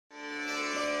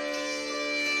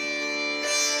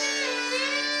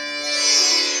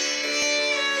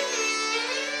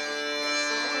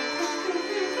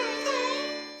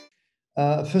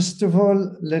First of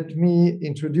all, let me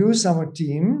introduce our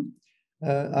team.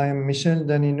 I am Michel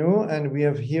Danino, and we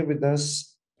have here with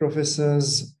us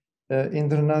Professors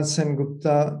Indranath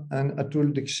Sengupta and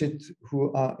Atul Dikshit,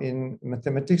 who are in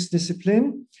mathematics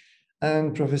discipline,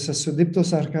 and Professor Sudipto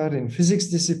Sarkar in physics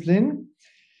discipline.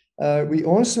 We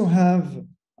also have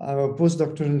our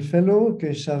postdoctoral fellow,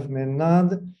 Keshav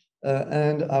Melnad,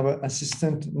 and our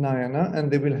assistant, Nayana, and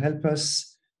they will help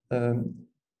us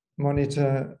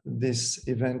monitor this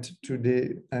event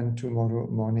today and tomorrow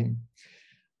morning.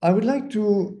 I would like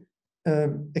to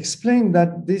explain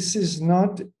that this is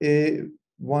not a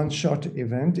one-shot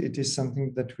event. It is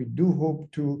something that we do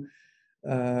hope to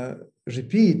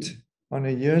repeat on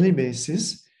a yearly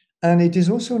basis. And it is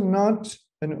also not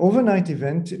an overnight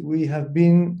event. We have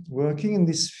been working in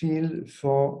this field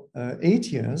for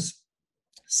 8 years.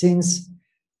 Since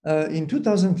in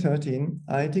 2013,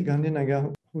 IIT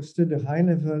Gandhinagar hosted a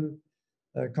high-level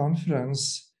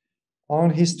conference on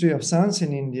history of science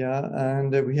in India,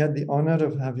 and we had the honor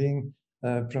of having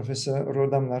Professor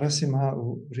Rodam Narasimha,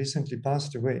 who recently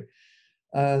passed away,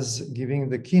 as giving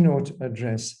the keynote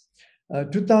address.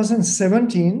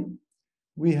 2017,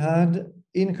 we had,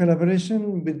 in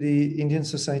collaboration with the Indian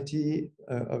Society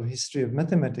of History of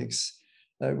Mathematics,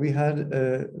 we had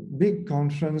a big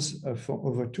conference for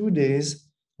over 2 days,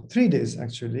 3 days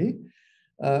actually,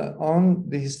 on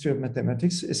the history of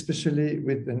mathematics, especially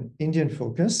with an Indian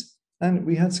focus. And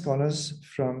we had scholars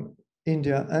from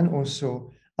India and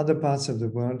also other parts of the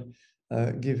world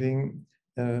giving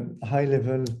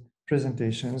high-level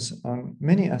presentations on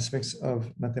many aspects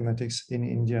of mathematics in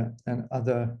India and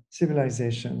other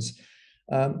civilizations.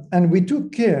 And we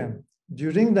took care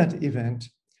during that event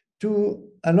to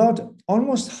allot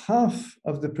almost half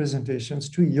of the presentations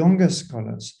to younger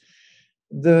scholars.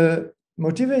 The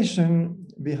motivation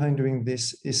behind doing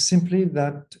this is simply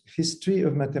that history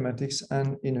of mathematics,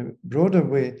 and in a broader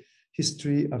way,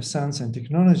 history of science and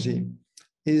technology,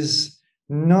 is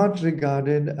not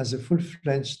regarded as a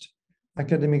full-fledged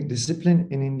academic discipline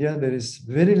in India. There is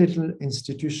very little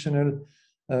institutional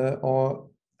or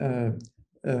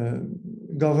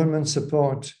government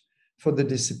support for the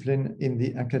discipline in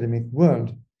the academic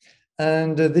world.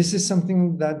 And this is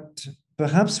something that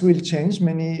perhaps will change.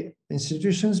 Many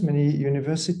institutions, many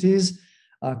universities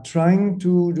are trying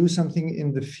to do something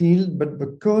in the field, but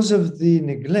because of the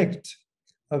neglect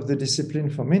of the discipline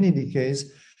for many decades,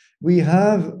 we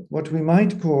have what we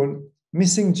might call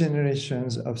missing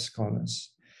generations of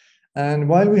scholars. And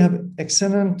while we have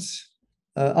excellent,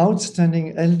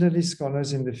 outstanding elderly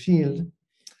scholars in the field,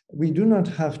 we do not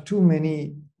have too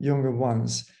many younger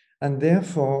ones. And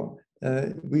therefore,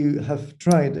 we have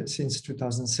tried since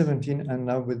 2017 and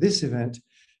now with this event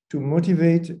to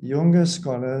motivate younger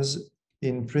scholars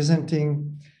in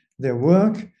presenting their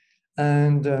work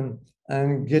and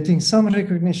getting some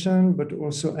recognition, but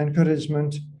also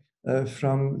encouragement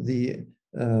from the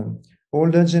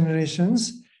older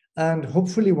generations, and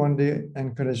hopefully one day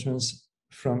encouragements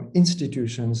from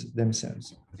institutions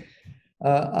themselves.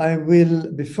 I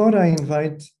will, before I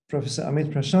invite Professor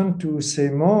Amit Prashant to say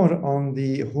more on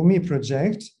the HoMI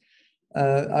project,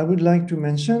 I would like to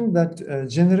mention that a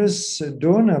generous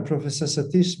donor, Professor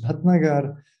Satish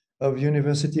Bhatnagar of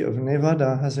University of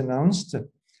Nevada, has announced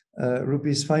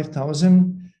rupees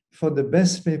 5,000 for the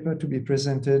best paper to be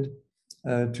presented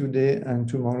today and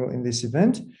tomorrow in this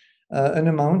event, an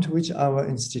amount which our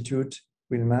institute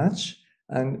will match.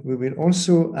 And we will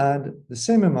also add the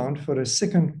same amount for a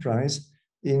second prize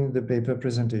in the paper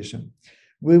presentation.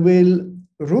 We will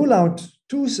rule out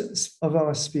 2 of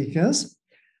our speakers.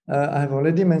 I have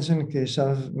already mentioned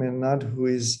Keshav Melnad, who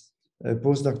is a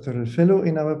postdoctoral fellow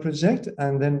in our project,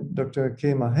 and then Dr.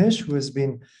 K. Mahesh, who has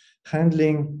been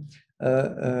handling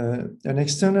an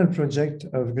external project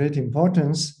of great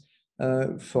importance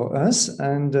for us,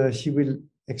 and he will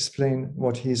explain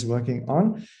what he's working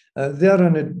on. They are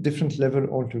on a different level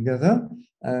altogether,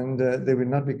 and they will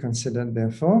not be considered,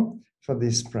 therefore, for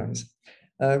this prize.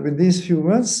 With these few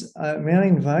words, may I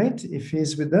invite, if he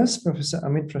is with us, Professor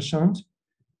Amit Prashant,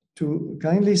 to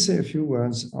kindly say a few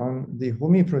words on the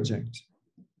HoMI project.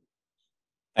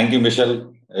 Thank you,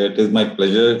 Michel. It is my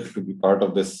pleasure to be part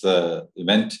of this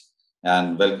event,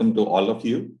 and welcome to all of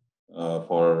you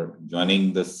for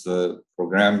joining this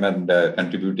program and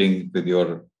contributing with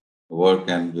your work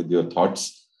and with your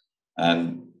thoughts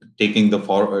and taking this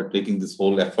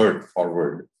whole effort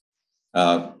forward.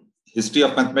 History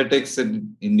of mathematics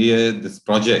in India, this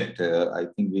project, I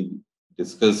think we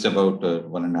discussed about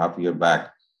 1.5 years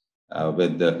back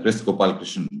with Chris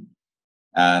Gopalakrishnan.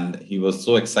 And he was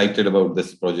so excited about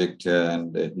this project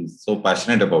and he's so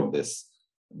passionate about this.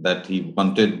 that he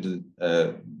wanted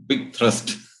a big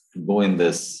thrust to go in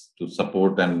this to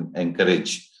support and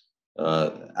encourage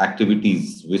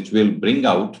activities which will bring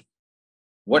out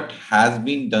what has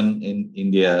been done in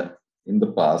India in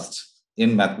the past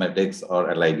in mathematics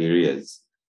or allied areas,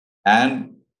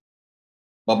 and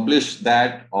publish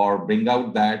that or bring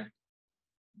out that,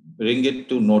 bring it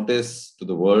to notice to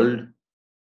the world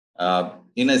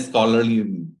in a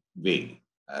scholarly way.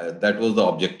 That was the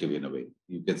objective, in a way,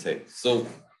 you can say. So,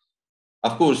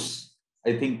 of course,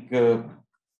 I think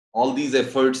all these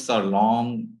efforts are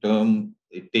long term.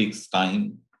 It takes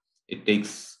time. It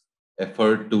takes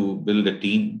effort to build a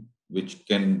team which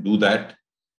can do that.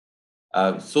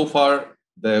 So far,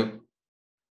 the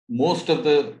most of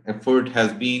the effort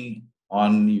has been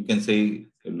on, you can say,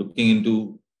 looking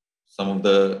into some of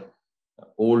the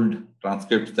old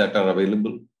transcripts that are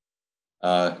available,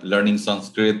 learning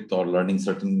Sanskrit or learning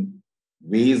certain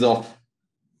ways of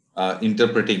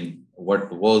interpreting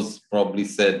what was probably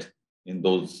said in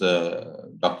those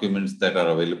documents that are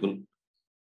available.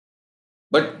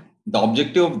 But the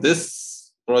objective of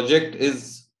this project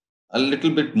is a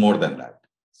little bit more than that.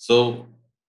 So,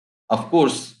 of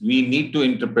course, we need to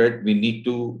interpret, we need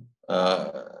to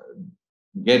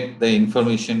get the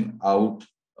information out,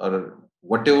 or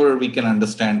whatever we can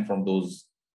understand from those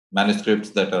manuscripts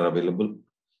that are available.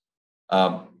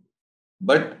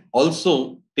 But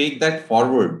also take that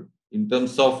forward in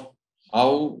terms of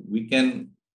how we can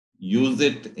use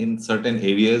it in certain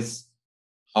areas,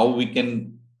 how we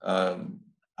can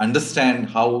understand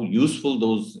how useful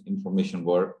those information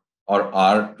were or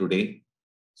are today.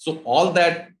 So all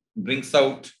that brings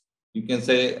out, you can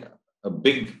say, a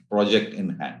big project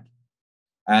in hand.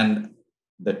 And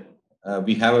that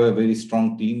we have a very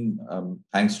strong team,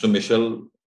 thanks to Michelle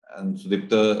and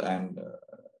Sudipta and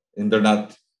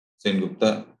Indranath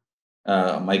Sengupta,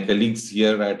 my colleagues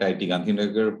here at IIT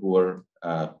Gandhinagar, who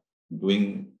are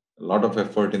doing a lot of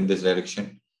effort in this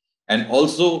direction. And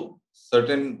also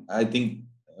certain, I think,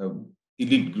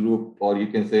 elite group, or you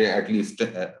can say at least,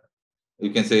 you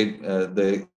can say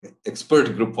the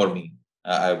expert group for me,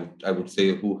 I would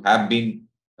say, who have been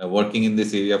working in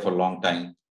this area for a long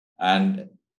time. And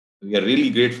we are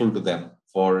really grateful to them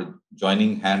for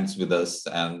joining hands with us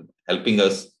and helping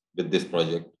us with this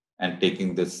project and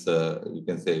taking this, you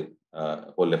can say,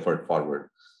 whole effort forward.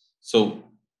 So,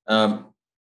 of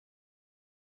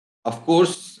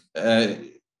course,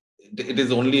 it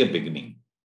is only a beginning.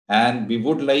 And we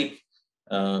would like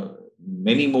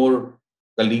many more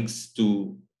colleagues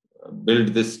to build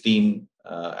this team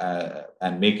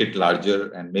and make it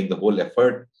larger and make the whole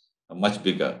effort much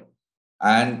bigger.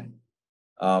 And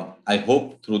I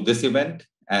hope through this event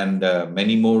and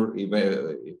many more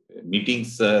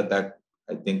meetings that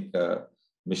I think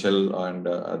Michelle and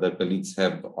other colleagues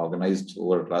have organized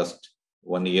over last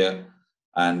 1 year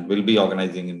and will be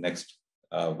organizing in next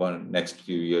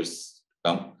few years to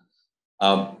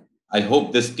come. I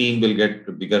hope this team will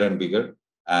get bigger and bigger,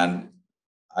 and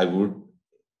I would,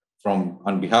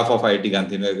 on behalf of IIT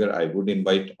Gandhinagar, I would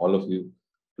invite all of you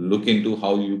to look into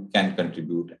how you can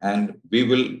contribute, and we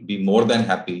will be more than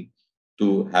happy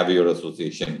to have your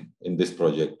association in this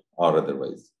project or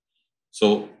otherwise.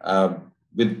 So,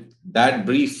 with that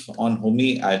brief on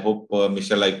HoMI, I hope,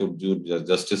 Michelle, I could do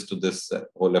justice to this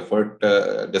whole effort,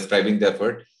 describing the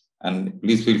effort, and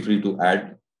please feel free to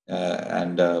add.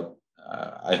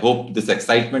 I hope this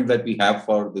excitement that we have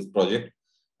for this project,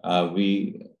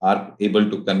 we are able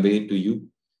to convey to you,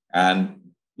 and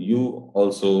you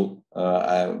also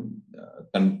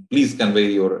please convey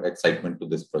your excitement to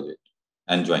this project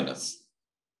and join us.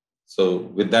 So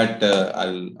with that,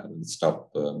 I'll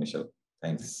stop, Michelle.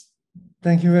 Thanks.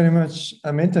 Thank you very much,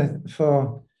 Amit,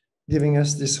 for giving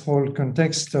us this whole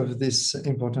context of this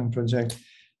important project.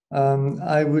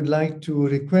 I would like to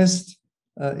request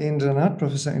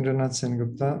Professor Indranath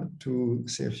Sengupta, to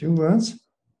say a few words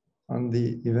on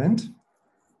the event.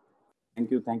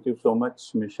 Thank you so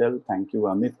much, Michelle. Thank you,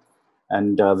 Amit.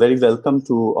 And very welcome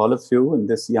to all of you in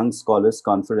this Young Scholars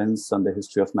Conference on the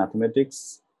History of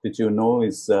Mathematics, which you know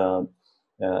is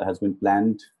has been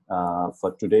planned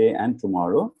for today and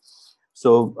tomorrow.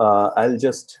 So I'll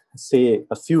just say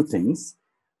a few things.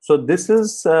 So this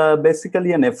is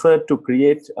basically an effort to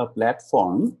create a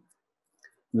platform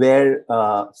where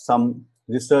some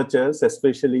researchers,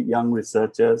 especially young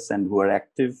researchers and who are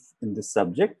active in this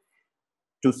subject,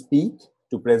 to speak,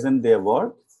 to present their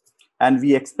work. And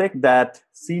we expect that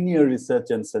senior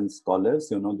researchers and scholars,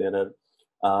 you know, there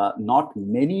are not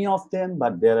many of them,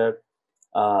 but there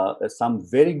are some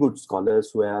very good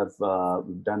scholars who have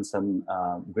done some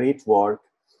great work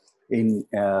in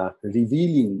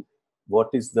revealing what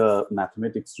is the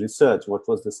mathematics research, what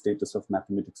was the status of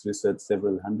mathematics research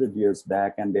several hundred years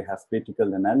back, and they have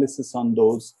critical analysis on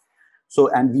those. So,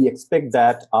 and we expect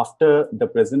that after the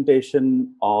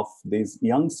presentation of these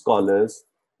young scholars,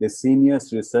 the senior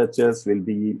researchers will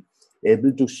be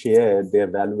able to share their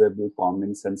valuable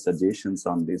comments and suggestions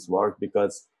on this work,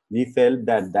 because we felt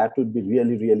that that would be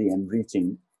really, really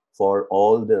enriching for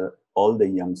all the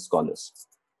young scholars.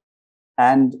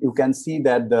 And you can see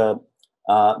that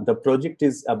the project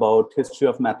is about history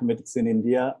of mathematics in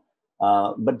India,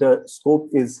 but the scope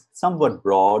is somewhat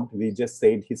broad. We just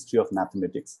said history of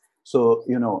mathematics. So,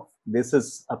 you know, this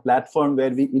is a platform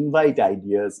where we invite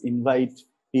ideas, invite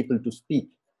people to speak.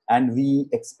 And we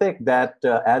expect that,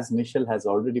 as Michelle has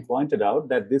already pointed out,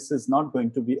 that this is not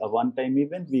going to be a one-time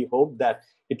event. We hope that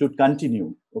it would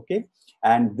continue, okay?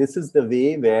 And this is the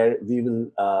way where we will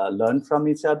learn from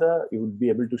each other. You would be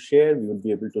able to share, we would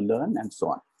be able to learn, and so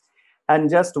on. And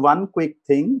just one quick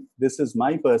thing, this is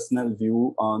my personal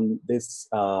view on this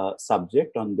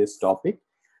subject, on this topic,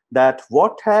 that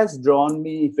what has drawn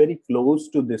me very close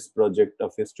to this project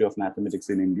of history of mathematics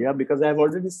in India, because I've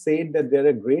already said that there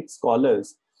are great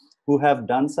scholars who have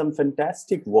done some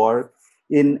fantastic work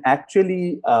in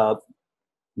actually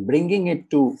bringing it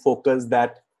to focus,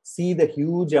 that see the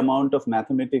huge amount of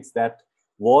mathematics that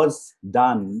was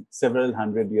done several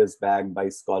hundred years back by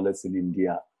scholars in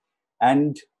India.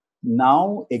 And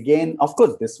now again, of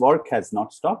course, this work has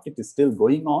not stopped. It is still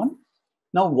going on.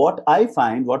 Now, what I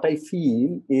find, what I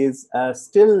feel is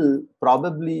still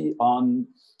probably on,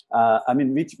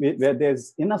 where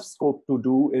there's enough scope to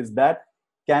do is that,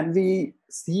 can we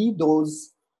see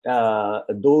those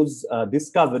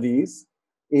discoveries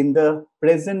in the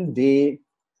present day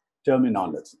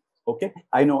terminology? Okay,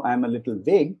 I know I'm a little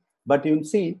vague, but you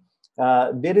see,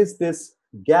 there is this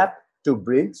gap to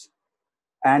bridge,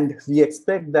 and we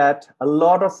expect that a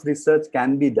lot of research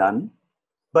can be done,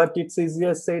 but it's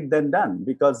easier said than done,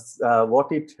 because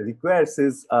what it requires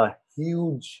is a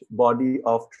huge body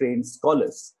of trained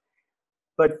scholars.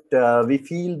 But we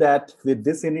feel that with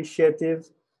this initiative,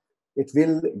 it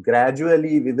will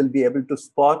gradually, we will be able to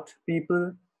spot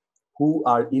people who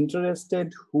are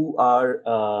interested, who are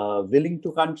willing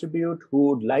to contribute, who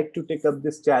would like to take up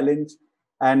this challenge.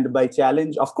 And by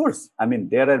challenge, of course, I mean,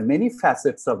 there are many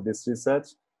facets of this research.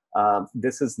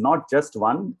 This is not just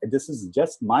one. This is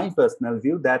just my personal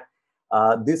view, that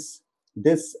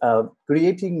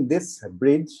creating this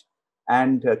bridge,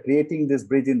 and creating this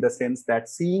bridge in the sense that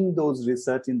seeing those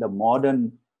research in the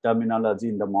modern terminology,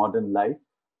 in the modern life,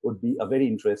 would be a very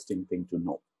interesting thing to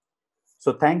know.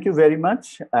 So thank you very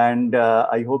much. And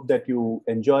I hope that you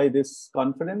enjoy this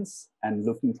conference, and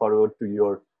looking forward to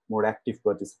your more active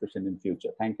participation in future.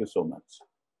 Thank you so much.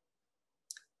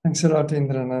 Thanks a lot,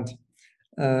 Indranath.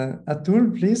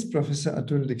 Atul, please, Professor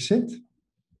Atul Dixit.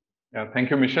 Yeah, thank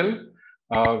you, Michelle.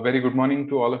 Very good morning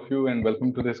to all of you, and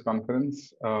welcome to this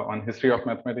conference on history of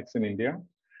mathematics in India.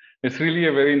 It's really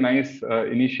a very nice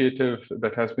initiative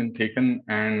that has been taken,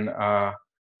 and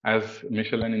as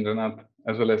Michelle and Indranath,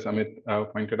 as well as Amit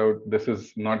pointed out, this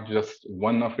is not just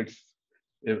one of its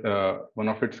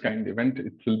kind event.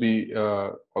 It will be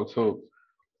also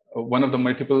one of the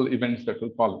multiple events that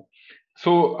will follow.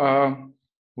 So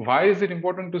why is it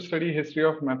important to study history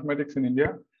of mathematics in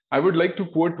India? I would like to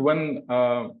quote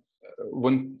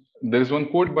there is one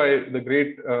quote by the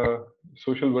great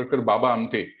social worker Baba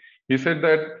Amte. He said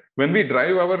that when we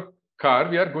drive our car,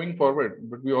 we are going forward,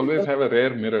 but we always have a rear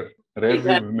mirror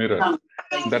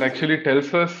that actually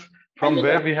tells us from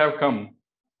where we have come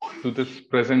to this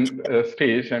present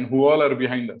stage, and who all are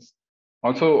behind us.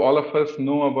 Also, all of us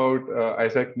know about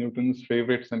Isaac Newton's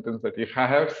favorite sentence, that if I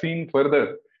have seen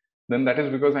further, then that is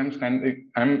because I'm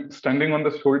standing on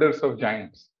the shoulders of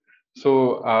giants.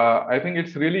 So I think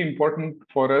it's really important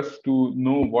for us to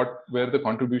know what were the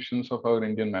contributions of our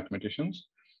Indian mathematicians.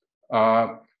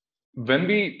 When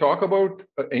we talk about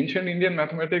ancient Indian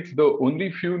mathematics, the only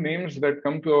few names that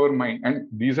come to our mind, and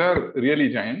these are really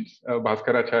giants,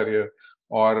 Bhaskaracharya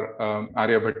or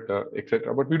Aryabhatta,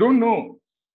 etc. But we don't know,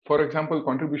 for example,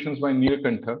 contributions by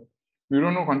Nilkantha. We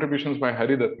don't know contributions by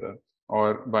Haridatta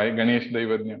or by Ganesh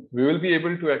Daivadnya. We will be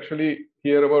able to actually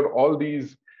hear about all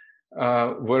these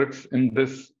works in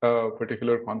this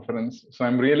particular conference. So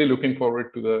I'm really looking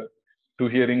forward to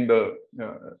hearing the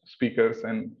speakers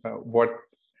and what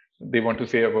they want to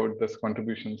say about this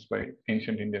contributions by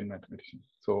ancient Indian mathematicians.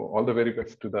 So all the very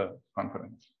best to the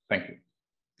conference. Thank you.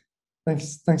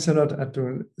 Thanks a lot,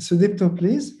 Atul. Sudipto,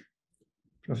 please.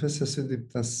 Professor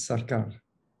Sudipta Sarkar.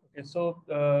 Okay, so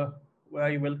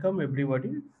I welcome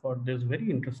everybody for this very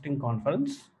interesting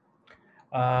conference.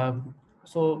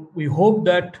 So we hope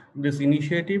that this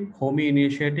initiative, HoMI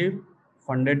initiative,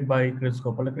 funded by Chris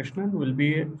Gopalakrishnan, will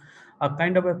be a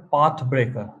kind of a path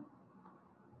breaker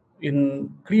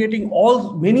in creating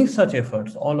many such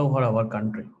efforts all over our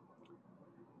country.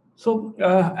 So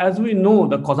as we know,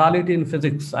 the causality in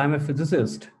physics, I'm a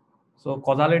physicist. So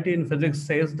causality in physics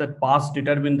says that past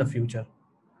determine the future.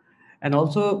 And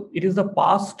also it is the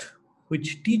past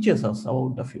which teaches us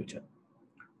about the future.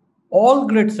 All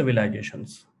great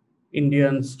civilizations,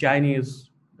 Indians,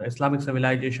 Chinese, the Islamic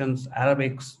civilizations,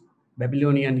 Arabics,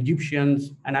 Babylonian,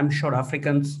 Egyptians, and I'm sure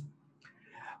Africans,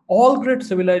 all great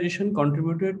civilization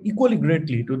contributed equally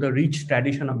greatly to the rich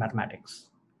tradition of mathematics.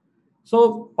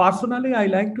 So personally, I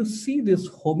like to see this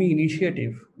HoMI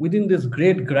initiative within this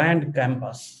great grand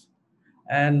campus,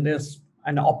 and there's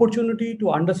an opportunity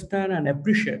to understand and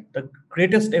appreciate the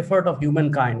greatest effort of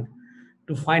humankind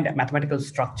to find mathematical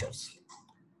structures.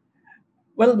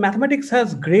 Well, mathematics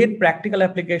has great practical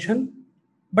application,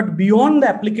 but beyond the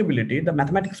applicability, the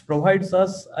mathematics provides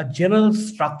us a general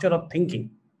structure of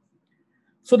thinking.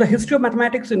 So the history of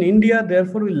mathematics in India,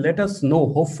 therefore, will let us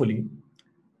know, hopefully,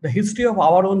 the history of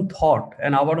our own thought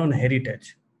and our own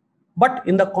heritage, but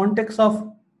in the context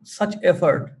of such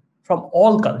effort from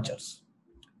all cultures.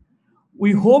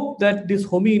 We hope that this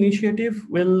HoMI initiative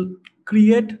will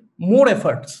create more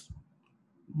efforts,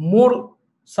 more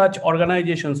such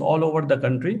organizations all over the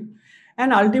country,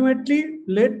 and ultimately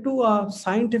led to a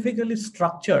scientifically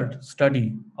structured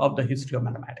study of the history of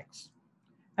mathematics.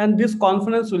 And this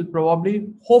conference will probably,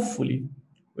 hopefully,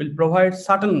 will provide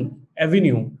certain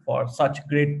avenue for such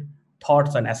great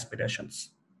thoughts and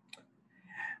aspirations.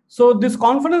 So this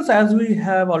conference, as we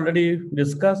have already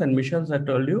discussed and Michelle has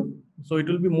told you, so it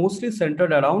will be mostly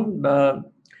centered around the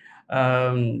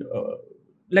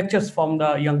lectures from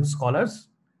the young scholars.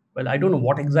 Well, I don't know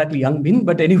what exactly young mean,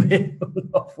 but anyway,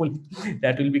 hopefully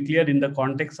that will be clear in the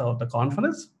context of the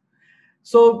conference.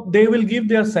 So they will give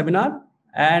their seminar,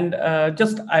 and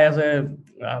just as a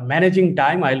managing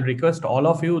time, I'll request all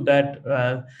of you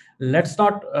that let's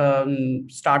not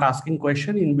start asking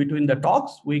questions in between the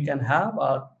talks. We can have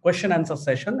a question answer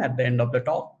session at the end of the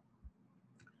talk.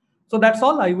 So that's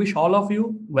all. I wish all of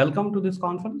you welcome to this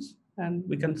conference, and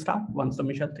we can start once the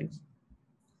Michelle thinks.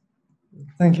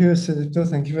 Thank you, Sudipto.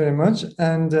 Thank you very much.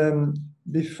 And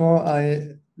before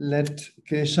I let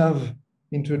Keshav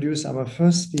introduce our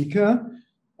first speaker,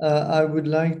 I would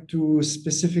like to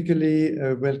specifically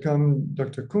welcome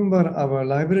Dr. Kumbar, our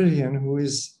librarian, who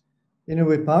is in a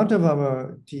way part of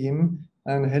our team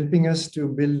and helping us to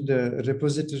build a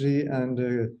repository and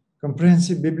a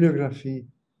comprehensive bibliography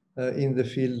in the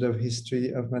field of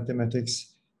history of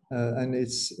mathematics. And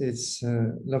it's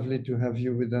lovely to have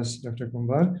you with us, Dr.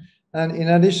 Kumbar. And in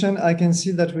addition, I can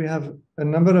see that we have a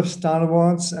number of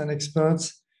stalwarts and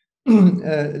experts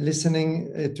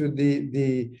listening to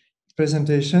the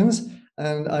presentations.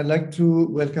 And I'd like to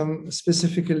welcome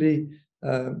specifically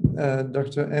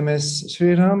Dr. M.S.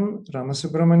 Sriram,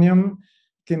 Ramasubramaniam,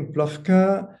 Kim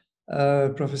Plofka,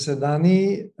 Professor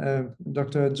Dani,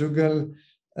 Dr. Jugal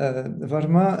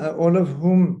Verma, all of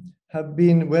whom have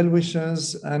been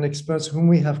well-wishers and experts whom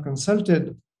we have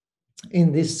consulted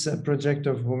in this project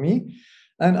of HoMI.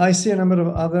 And I see a number of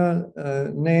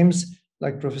other names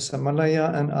like Professor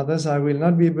Malaya and others. I will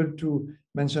not be able to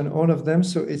mention all of them,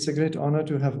 so it's a great honor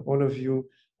to have all of you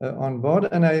on board.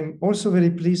 And I'm also very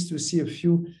pleased to see a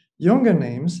few younger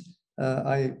names.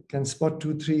 I can spot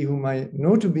 2, 3 whom I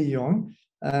know to be young,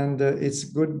 and it's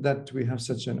good that we have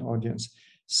such an audience.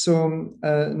 So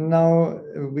now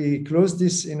we close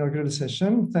this inaugural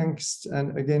session. Thanks,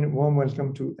 and again, warm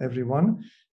welcome to everyone.